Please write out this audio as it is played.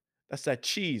That's that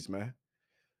cheese, man.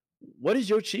 What is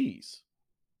your cheese?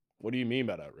 What do you mean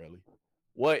by that, really?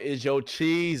 What is your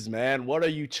cheese, man? What are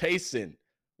you chasing?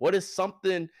 What is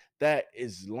something that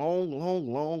is long,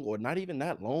 long, long, or not even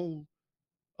that long,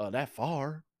 that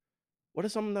far? What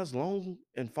is something that's long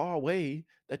and far away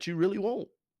that you really want?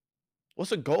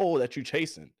 What's a goal that you're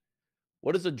chasing?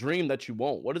 What is a dream that you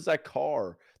want? What is that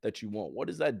car that you want? What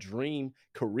is that dream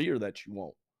career that you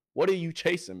want? What are you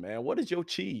chasing, man? What is your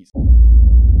cheese?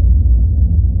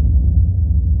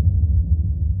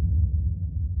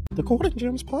 The Golden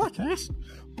Gems Podcast?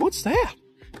 What's that?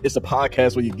 It's a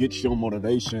podcast where you get your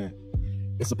motivation.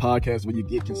 It's a podcast where you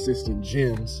get consistent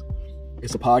gems.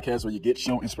 It's a podcast where you get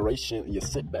your inspiration and you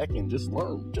sit back and just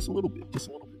learn just a little bit.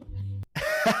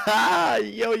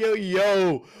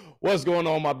 Yo. What's going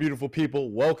on, my beautiful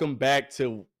people? Welcome back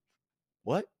to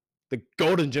what? The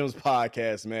Golden Gems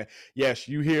Podcast, man. Yes,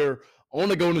 you here on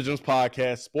the Golden Gems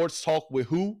Podcast, sports talk with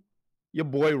who? Your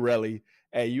boy Relly.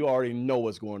 Hey, you already know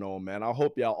what's going on, man. I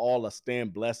hope y'all all are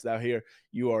staying blessed out here.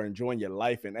 You are enjoying your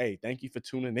life, and hey, thank you for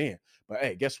tuning in. But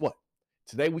hey, guess what?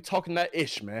 Today we talking that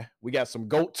ish, man. We got some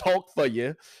GOAT talk for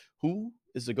you. Who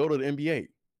is the GOAT of the NBA?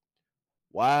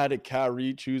 Why did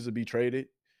Kyrie choose to be traded?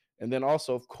 And then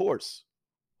also, of course,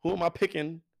 who am I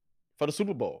picking for the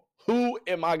Super Bowl? Who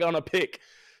am I going to pick?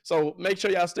 So make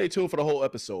sure y'all stay tuned for the whole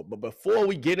episode. But before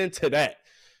we get into that,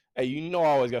 hey, you know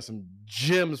I always got some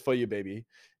gems for you, baby.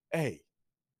 Hey,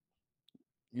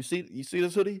 you see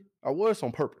this hoodie? I wore this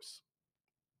on purpose.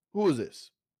 Who is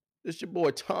this? This your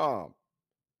boy Tom,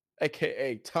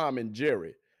 a.k.a. Tom and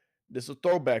Jerry. This is a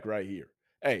throwback right here.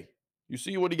 Hey, you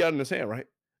see what he got in his hand, right?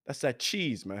 That's that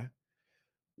cheese, man.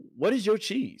 What is your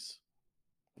cheese?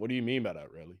 What do you mean by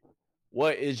that, really?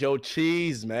 What is your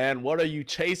cheese, man? What are you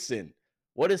chasing?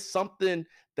 What is something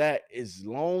that is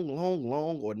long, long,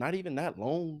 long, or not even that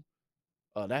long,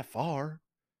 that far?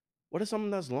 What is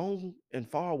something that's long and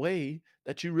far away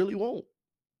that you really want?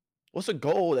 What's a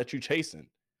goal that you're chasing?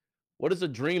 What is a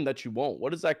dream that you want?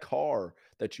 What is that car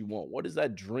that you want? What is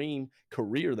that dream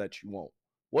career that you want?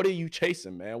 What are you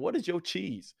chasing, man? What is your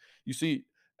cheese? You see,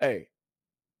 hey,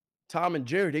 Tom and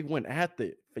Jerry, they went after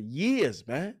it for years,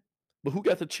 man. But who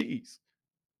got the cheese?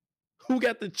 Who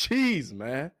got the cheese,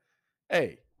 man?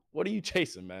 Hey, what are you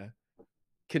chasing, man?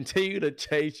 Continue to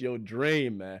chase your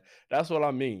dream, man. That's what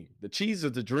I mean. The cheese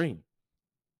is the dream.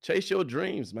 Chase your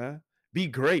dreams, man. Be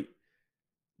great.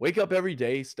 Wake up every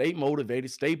day, stay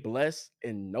motivated, stay blessed,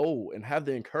 and know and have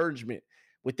the encouragement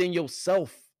within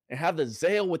yourself and have the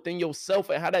zeal within yourself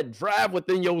and have that drive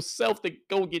within yourself to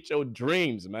go get your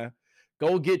dreams, man.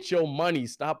 Go get your money.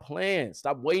 Stop playing.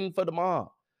 Stop waiting for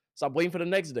tomorrow. Stop waiting for the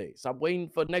next day. Stop waiting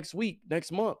for next week,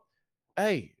 next month.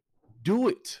 Hey, do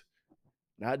it.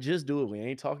 Not just do it. We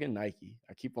ain't talking Nike.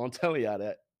 I keep on telling y'all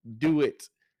that. Do it.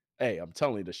 Hey, I'm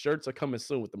telling you, the shirts are coming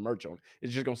soon with the merch on.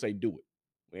 It's just going to say do it.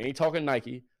 We ain't talking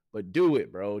Nike, but do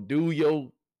it, bro. Do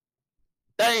your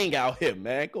thing out here,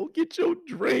 man. Go get your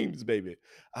dreams, baby.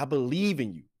 I believe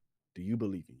in you. Do you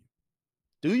believe in you?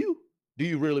 Do you? Do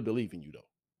you really believe in you, though?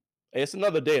 Hey, it's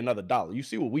another day, another dollar. You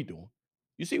see what we doing.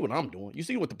 You see what I'm doing. You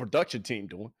see what the production team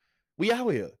doing. We out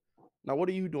here. Now, what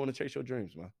are you doing to chase your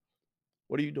dreams, man?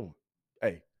 What are you doing?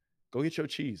 Hey, go get your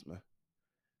cheese, man.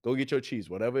 Go get your cheese,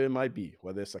 whatever it might be,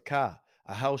 whether it's a car,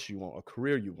 a house you want, a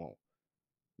career you want.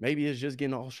 Maybe it's just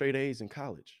getting all straight A's in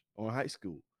college or in high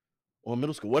school or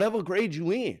middle school, whatever grade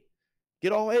you in,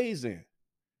 get all A's in.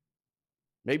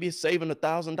 Maybe it's saving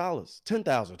 $1,000, $10,000,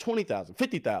 $20,000,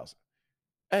 $50,000.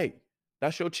 Hey,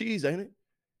 that's your cheese, ain't it?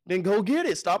 Then go get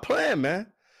it. Stop playing, man.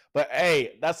 But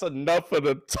hey, that's enough for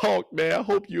the talk, man. I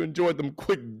hope you enjoyed them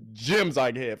quick gems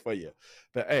I had for you.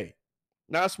 But hey,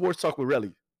 now sports talk with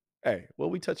Relly. Hey, what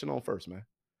we touching on first, man?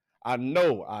 I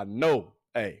know.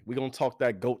 Hey, we're going to talk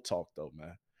that GOAT talk, though,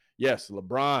 man. Yes,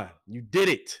 LeBron, you did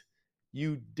it.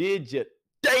 You did your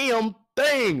damn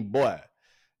thing, boy.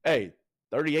 Hey,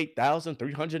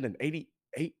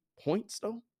 38,388 points,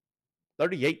 though?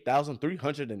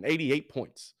 38,388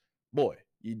 points. Boy,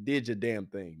 you did your damn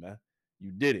thing, man.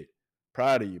 You did it.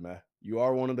 Proud of you, man. You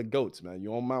are one of the GOATs, man.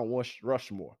 You're on Mount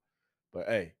Rushmore. But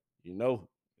hey, you know,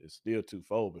 it's still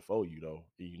twofold before you, though.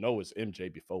 You know it's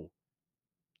MJ before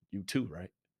you too,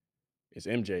 right? It's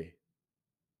MJ,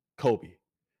 Kobe,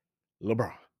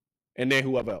 LeBron, and then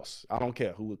whoever else. I don't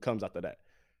care who comes after that.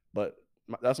 But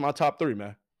that's my top three,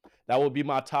 man. That will be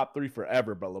my top three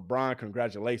forever. But LeBron,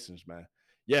 congratulations, man.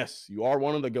 Yes, you are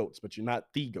one of the GOATs, but you're not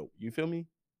the GOAT. You feel me?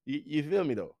 You feel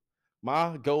me, though?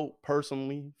 My GOAT,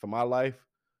 personally, for my life,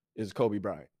 is Kobe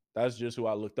Bryant. That's just who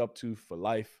I looked up to for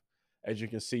life. As you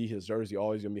can see, his jersey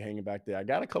always going to be hanging back there. I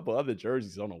got a couple other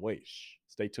jerseys on the way.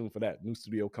 Stay tuned for that. New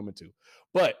studio coming too.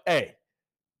 But, hey,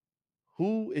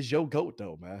 Who is your GOAT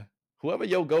though, man? Whoever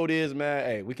your GOAT is, man,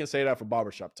 hey, we can say that for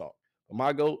barbershop talk. But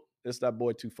my GOAT, it's that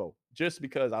boy Tufo. Just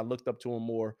because I looked up to him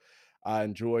more, I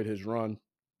enjoyed his run.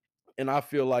 And I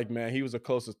feel like, man, he was the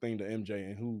closest thing to MJ.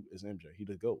 And who is MJ? He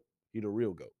the GOAT. He the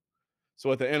real GOAT.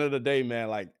 So at the end of the day, man,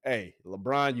 like, hey,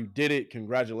 LeBron, you did it.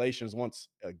 Congratulations once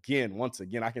again. Once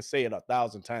again, I can say it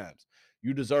 1,000 times.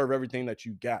 You deserve everything that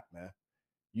you got, man.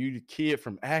 You the kid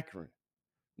from Akron.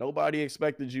 Nobody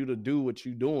expected you to do what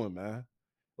you doing, man.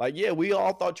 Like, yeah, we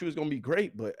all thought you was gonna be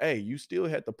great, but hey, you still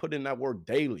had to put in that work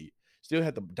daily. Still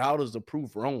had the doubters to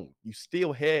prove wrong. You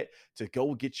still had to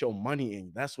go get your money,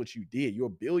 and that's what you did. You're a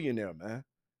billionaire, man.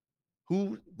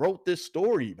 Who wrote this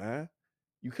story, man?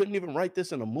 You couldn't even write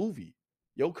this in a movie.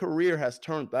 Your career has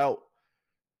turned out,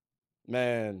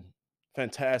 man,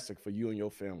 fantastic for you and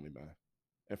your family, man.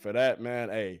 And for that, man,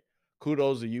 hey,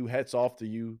 kudos to you. Hats off to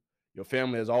you. Your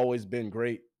family has always been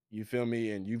great. You feel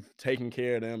me? And you've taken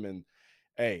care of them. And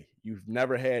hey, you've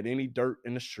never had any dirt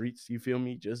in the streets. You feel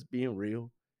me? Just being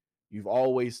real. You've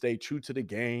always stayed true to the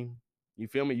game. You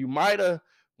feel me? You might have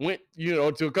went,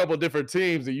 to a couple different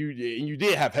teams and you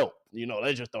did have help.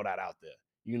 Let's just throw that out there.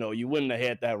 You wouldn't have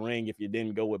had that ring if you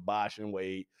didn't go with Bosh and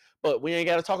Wade. But we ain't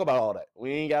got to talk about all that.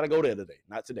 We ain't got to go there today.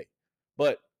 Not today.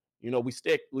 But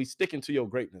we sticking to your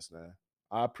greatness, man.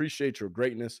 I appreciate your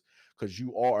greatness because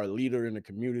you are a leader in the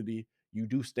community. You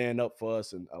do stand up for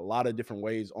us in a lot of different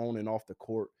ways, on and off the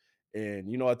court.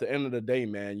 And at the end of the day,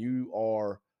 man, you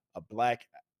are a Black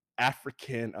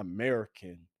African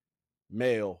American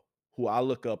male who I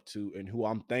look up to and who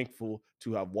I'm thankful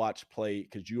to have watched play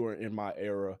because you are in my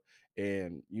era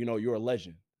and you're a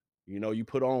legend. You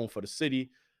put on for the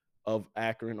city of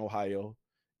Akron, Ohio,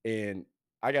 and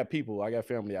I got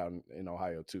family out in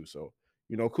Ohio too. So,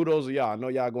 kudos to y'all. I know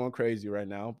y'all going crazy right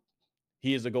now.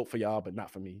 He is a GOAT for y'all, but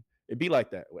not for me. It be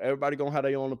like that. Everybody gonna have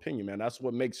their own opinion, man. That's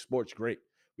what makes sports great.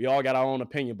 We all got our own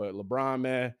opinion, but LeBron,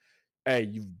 man, hey,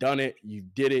 you've done it. You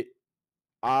did it.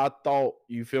 I thought,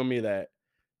 you feel me, that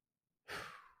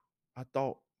I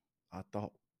thought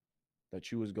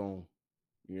that you was going,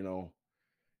 you know,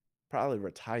 probably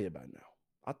retire by now.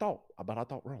 But I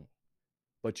thought wrong.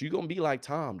 But you're gonna be like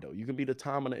Tom, though. You can be the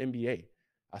Tom in the NBA.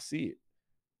 I see it.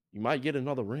 You might get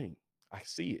another ring. I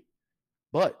see it.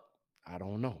 But I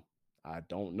don't know. I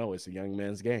don't know. It's a young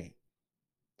man's game.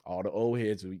 All the old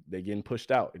heads, they getting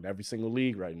pushed out in every single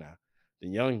league right now. The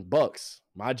young bucks,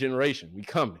 my generation, we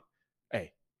coming.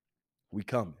 Hey, we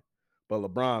coming. But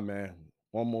LeBron, man,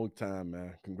 one more time,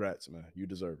 man. Congrats, man. You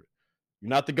deserve it. You're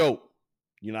not the GOAT.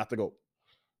 You're not the GOAT.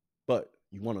 But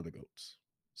you're one of the GOATs.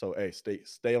 So, hey,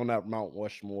 stay on that Mount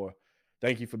Rushmore.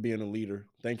 Thank you for being a leader.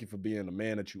 Thank you for being the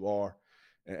man that you are.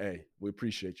 And, hey, we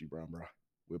appreciate you, Brown, bro.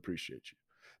 We appreciate you.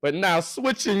 But now,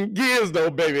 switching gears, though,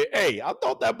 baby. Hey, I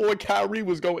thought that boy Kyrie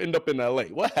was going to end up in L.A.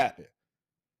 What happened?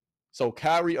 So,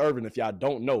 Kyrie Irving, if y'all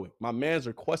don't know it, my man's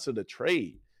requested a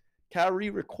trade.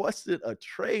 Kyrie requested a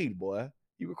trade, boy.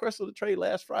 He requested a trade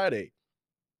last Friday.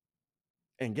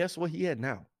 And guess what he had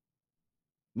now?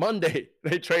 Monday,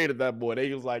 they traded that boy.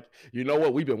 They was like, you know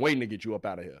what? We've been waiting to get you up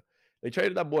out of here. They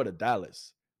traded that boy to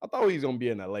Dallas. I thought he was going to be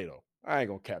in LA, though. I ain't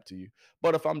going to cap to you.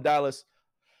 But if I'm Dallas,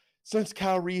 since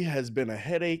Kyrie has been a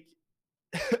headache,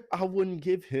 I wouldn't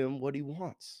give him what he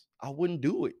wants. I wouldn't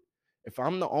do it. If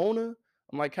I'm the owner,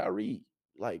 I'm like, Kyrie,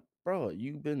 like, bro,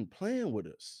 you've been playing with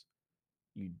us.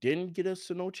 You didn't get us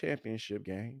to no championship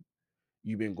game.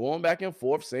 You've been going back and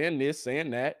forth saying this,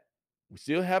 saying that. We're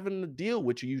still having to deal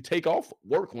with you. You take off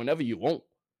work whenever you want.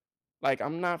 Like,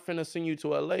 I'm not finna send you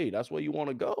to LA. That's where you want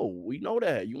to go. We know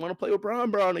that. You want to play with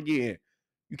Brian Brown again.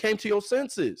 You came to your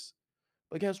senses.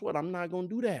 But guess what? I'm not going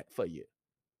to do that for you.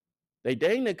 They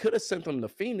could have sent him to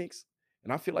Phoenix,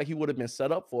 and I feel like he would have been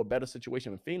set up for a better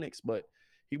situation in Phoenix, but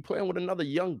he playing with another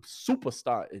young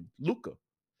superstar in Luka.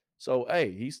 So,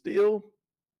 hey, he still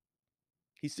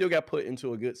got put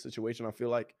into a good situation, I feel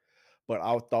like. But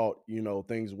I thought,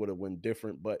 things would have went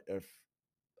different. But if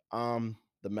I'm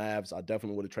the Mavs, I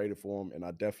definitely would have traded for him, and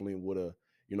I definitely would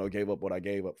have, gave up what I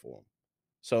gave up for him.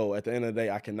 So at the end of the day,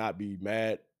 I cannot be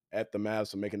mad at the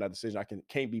Mavs for making that decision. I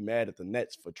can't be mad at the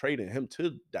Nets for trading him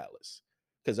to Dallas.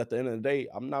 Because at the end of the day,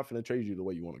 I'm not going to trade you the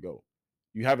way you want to go.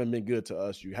 You haven't been good to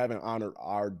us. You haven't honored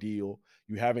our deal.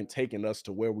 You haven't taken us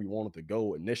to where we wanted to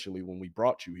go initially when we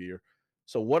brought you here.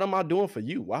 So what am I doing for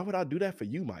you? Why would I do that for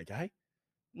you, my guy?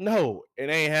 No, it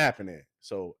ain't happening.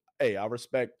 So, hey, I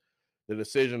respect the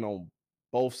decision on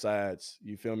both sides.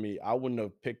 You feel me? I wouldn't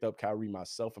have picked up Kyrie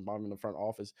myself if I'm in the front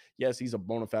office. Yes, he's a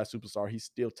bona fide superstar. He's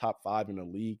still top 5 in the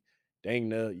league.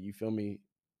 Dang, you feel me?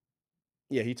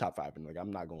 Yeah, he top 5 in the league.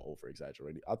 I'm not going to over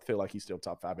exaggerate it. I feel like he's still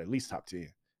top 5, at least top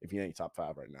 10, if he ain't top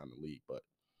 5 right now in the league. But,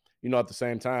 at the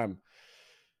same time,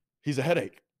 He's a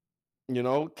headache. You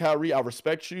know, Kyrie, I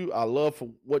respect you. I love for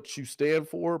what you stand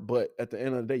for, but at the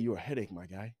end of the day, you're a headache, my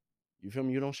guy. You feel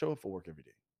me? You don't show up for work every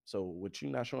day. So with you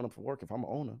not showing up for work, if I'm an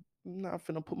owner, I'm not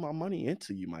finna put my money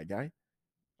into you, my guy.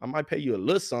 I might pay you a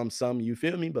little some, you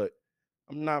feel me? But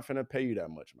I'm not finna pay you that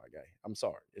much, my guy. I'm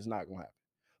sorry. It's not gonna happen.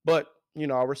 But you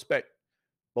know, I respect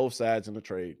both sides in the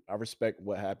trade. I respect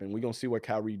what happened. We're gonna see what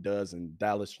Kyrie does in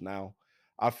Dallas now.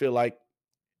 I feel like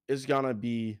it's gonna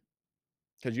be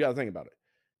because you gotta think about it.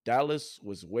 Dallas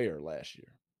was where last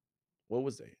year? What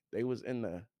was they? They was in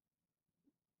the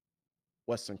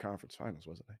Western Conference Finals,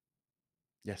 wasn't they?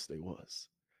 Yes, they was.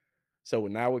 So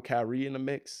now with Kyrie in the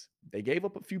mix, they gave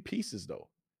up a few pieces though.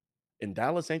 And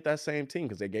Dallas ain't that same team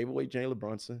because they gave away Jalen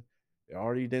Brunson. They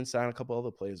already didn't sign a couple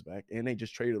other players back, and they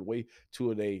just traded away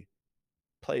two of their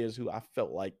players who I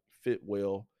felt like fit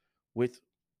well with,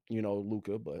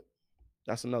 Luka. But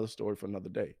that's another story for another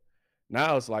day.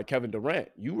 Now it's like Kevin Durant.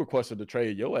 You requested the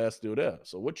trade, your ass still there.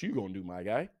 So what you gonna do, my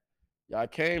guy? Y'all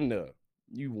came to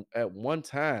you at one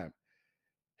time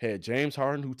had James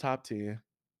Harden who top 10,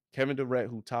 Kevin Durant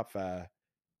who top 5,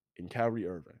 and Kyrie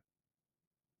Irving,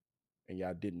 and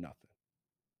y'all did nothing.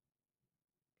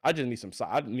 I just need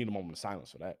I need a moment of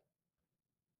silence for that.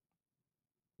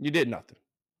 You did nothing.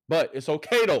 But it's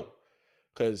okay though,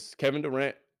 because Kevin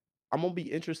Durant, I'm gonna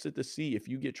be interested to see if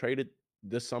you get traded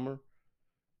this summer.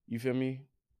 You feel me?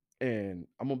 And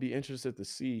I'm gonna be interested to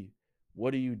see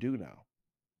what do you do now.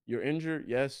 You're injured,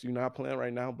 yes, you're not playing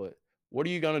right now, but what are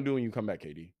you gonna do when you come back,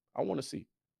 KD? I want to see.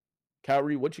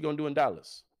 Kyrie, what you gonna do in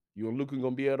Dallas? You and Luka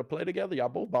gonna be able to play together? Y'all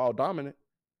both ball dominant.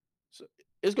 So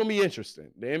it's gonna be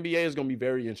interesting. The NBA is gonna be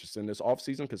very interesting this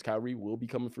offseason because Kyrie will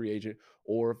become a free agent,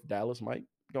 or if Dallas might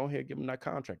go ahead and give him that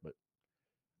contract. But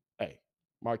hey,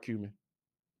 Mark Cuban,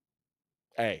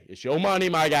 hey, it's your money,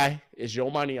 my guy. It's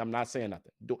your money. I'm not saying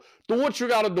nothing. Do what you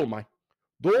gotta do, man.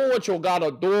 Do what you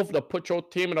gotta do to put your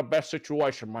team in the best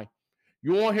situation, man.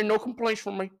 You won't hear no complaints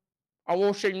from me. I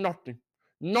won't say nothing.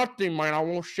 Nothing, man. I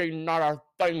won't say not a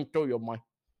thing to you, man.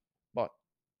 But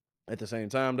at the same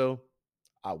time, though,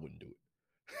 I wouldn't do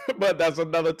it. But that's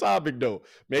another topic, though.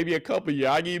 Maybe a couple years.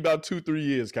 I give you about 2-3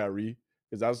 years, Kyrie,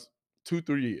 because that's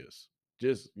 2-3 years.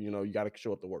 Just, you got to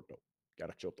show up to work, though. Got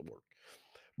to show up to work.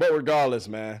 But regardless,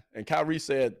 man, and Kyrie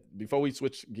said, before we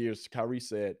switch gears, Kyrie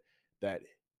said that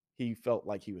he felt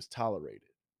like he was tolerated,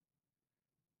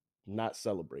 not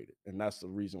celebrated. And that's the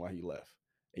reason why he left.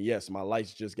 And yes, my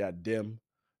lights just got dim,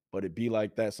 but it be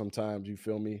like that sometimes, you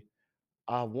feel me?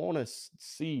 I want to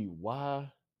see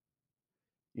why,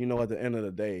 at the end of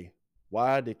the day,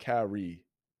 why did Kyrie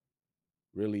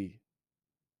really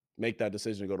make that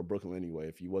decision to go to Brooklyn anyway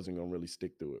if he wasn't going to really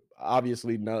stick through it?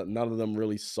 Obviously, none of them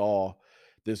really saw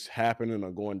this happening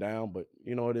or going down, but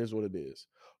it is what it is.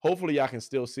 Hopefully, y'all can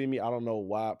still see me. I don't know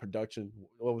why production.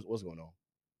 What's going on?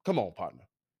 Come on, partner.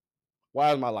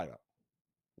 Why is my light up?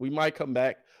 We might come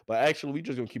back, but actually, we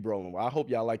just gonna keep rolling. I hope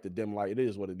y'all like the dim light. It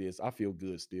is what it is. I feel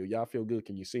good still. Y'all feel good?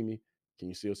 Can you see me? Can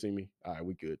you still see me? All right,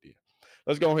 we good there.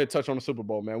 Let's go ahead and touch on the Super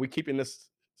Bowl, man. We keeping this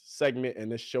segment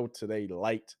and this show today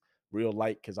light, real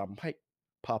light, because I might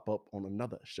pop up on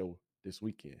another show this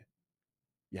weekend.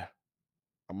 Yeah,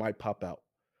 I might pop out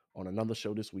on another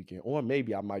show this weekend, or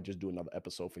maybe I might just do another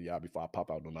episode for y'all before I pop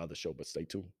out on another show. But stay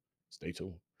tuned. Stay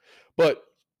tuned. But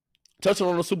touching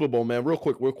on the Super Bowl, man, real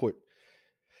quick.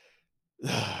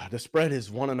 The spread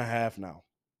is 1.5 now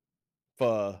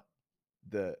for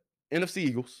the NFC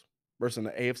Eagles versus the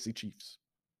AFC Chiefs.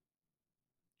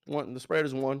 The spread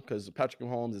is 1 because Patrick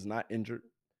Mahomes is not injured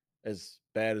as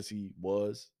bad as he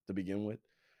was to begin with.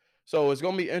 So it's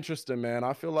going to be interesting, man.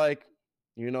 I feel like,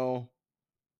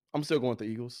 I'm still going with the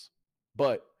Eagles,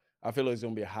 but I feel like it's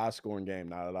going to be a high-scoring game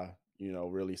now that I,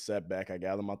 really sat back. I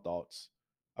gather my thoughts.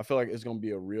 I feel like it's going to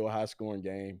be a real high-scoring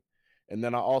game. And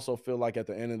then I also feel like at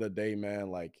the end of the day,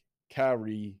 man, like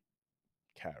Kyrie,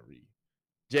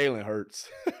 Jalen Hurts.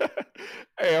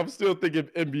 Hey, I'm still thinking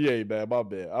NBA, man. My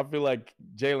bad. I feel like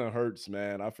Jalen Hurts,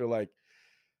 man. I feel like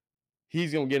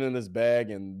he's going to get in this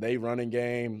bag and they running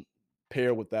game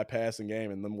paired with that passing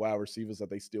game and them wide receivers that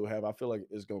they still have. I feel like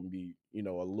it's going to be, a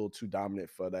little too dominant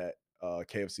for that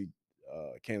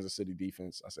Kansas City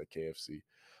defense. I said KFC.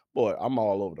 Boy, I'm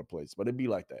all over the place, but it'd be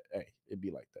like that. Hey, it'd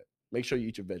be like that. Make sure you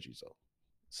eat your veggies, though.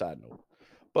 Side note.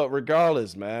 But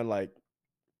regardless, man, like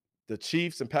the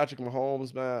Chiefs and Patrick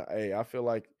Mahomes, man, hey, I feel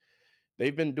like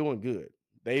they've been doing good.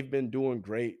 They've been doing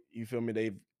great. You feel me?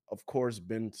 They've, of course,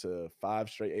 been to 5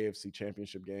 straight AFC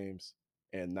championship games,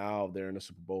 and now they're in the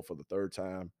Super Bowl for the 3rd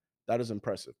time. That is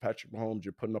impressive. Patrick Mahomes,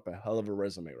 you're putting up a hell of a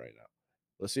resume right now.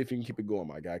 Let's see if you can keep it going,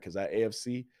 my guy, because that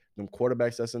AFC, them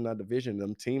quarterbacks that's in that division,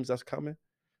 them teams that's coming,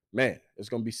 man, it's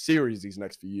going to be serious these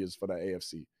next few years for the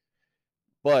AFC.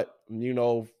 But,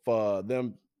 for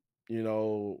them,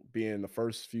 being the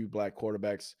first few black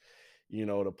quarterbacks,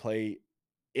 to play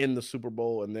in the Super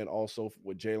Bowl, and then also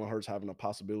with Jalen Hurts having a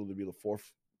possibility to be the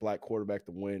fourth black quarterback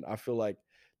to win, I feel like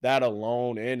that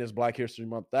alone, and this Black History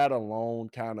Month, that alone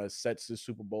kind of sets the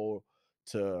Super Bowl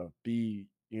to be,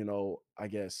 I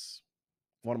guess,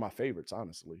 one of my favorites,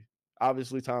 honestly.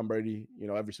 Obviously, Tom Brady,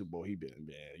 every Super Bowl he been in,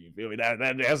 man. You feel me?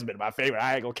 That's been my favorite.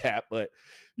 I ain't gonna cap, but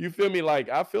you feel me? Like,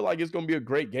 I feel like it's gonna be a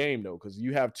great game though, because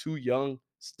you have two young,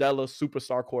 stellar,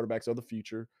 superstar quarterbacks of the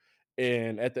future,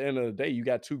 and at the end of the day, you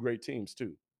got two great teams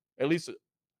too. At least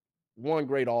one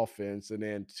great offense, and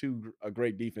then a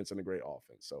great defense and a great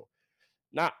offense. So,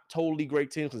 not totally great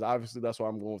teams, because obviously that's why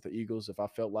I'm going with the Eagles. If I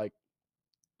felt like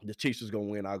the Chiefs was gonna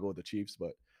win, I'll go with the Chiefs,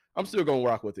 but I'm still gonna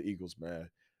rock with the Eagles, man.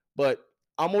 But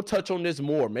I'm gonna touch on this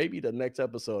more. Maybe the next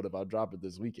episode if I drop it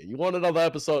this weekend. You want another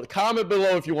episode? Comment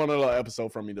below if you want another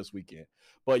episode from me this weekend.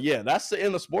 But yeah, that's the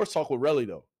end of Sports Talk with Relly,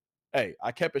 though. Hey,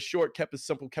 I kept it short, kept it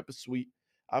simple, kept it sweet.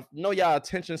 I know y'all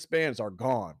attention spans are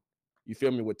gone. You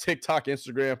feel me? With TikTok,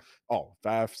 Instagram. Oh,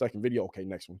 5-second video. Okay,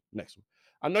 next one.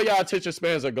 I know y'all attention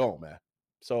spans are gone, man.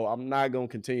 So I'm not going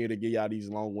to continue to give y'all these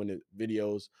long-winded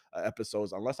videos,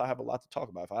 episodes, unless I have a lot to talk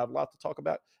about. If I have a lot to talk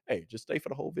about, hey, just stay for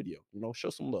the whole video. Show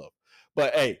some love.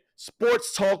 But, hey,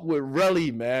 Sports Talk with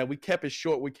Relly, man. We kept it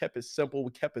short. We kept it simple.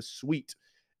 We kept it sweet.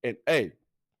 And, hey,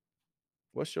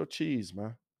 what's your cheese,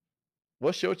 man?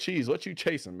 What's your cheese? What you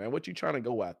chasing, man? What you trying to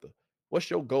go after? What's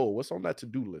your goal? What's on that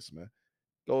to-do list, man?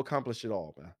 Go accomplish it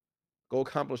all, man. Go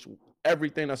accomplish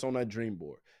everything that's on that dream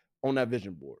board, on that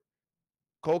vision board.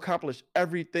 Go accomplish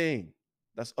everything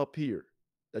that's up here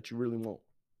that you really want,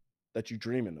 that you're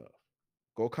dreaming of.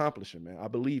 Go accomplish it, man. I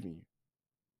believe in you.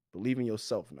 Believe in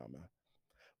yourself now, man.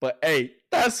 But, hey,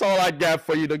 that's all I got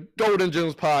for you. The Golden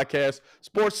Gems Podcast,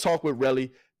 Sports Talk with Relly.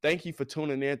 Thank you for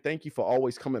tuning in. Thank you for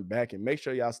always coming back. And make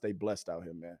sure y'all stay blessed out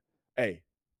here, man. Hey,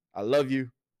 I love you.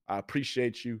 I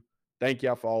appreciate you. Thank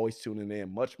y'all for always tuning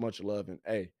in. Much, much love. And,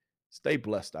 hey, stay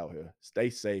blessed out here. Stay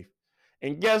safe.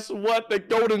 And guess what? The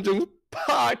Golden Gems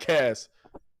Podcast.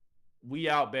 We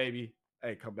out, baby.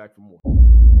 Hey, come back for more.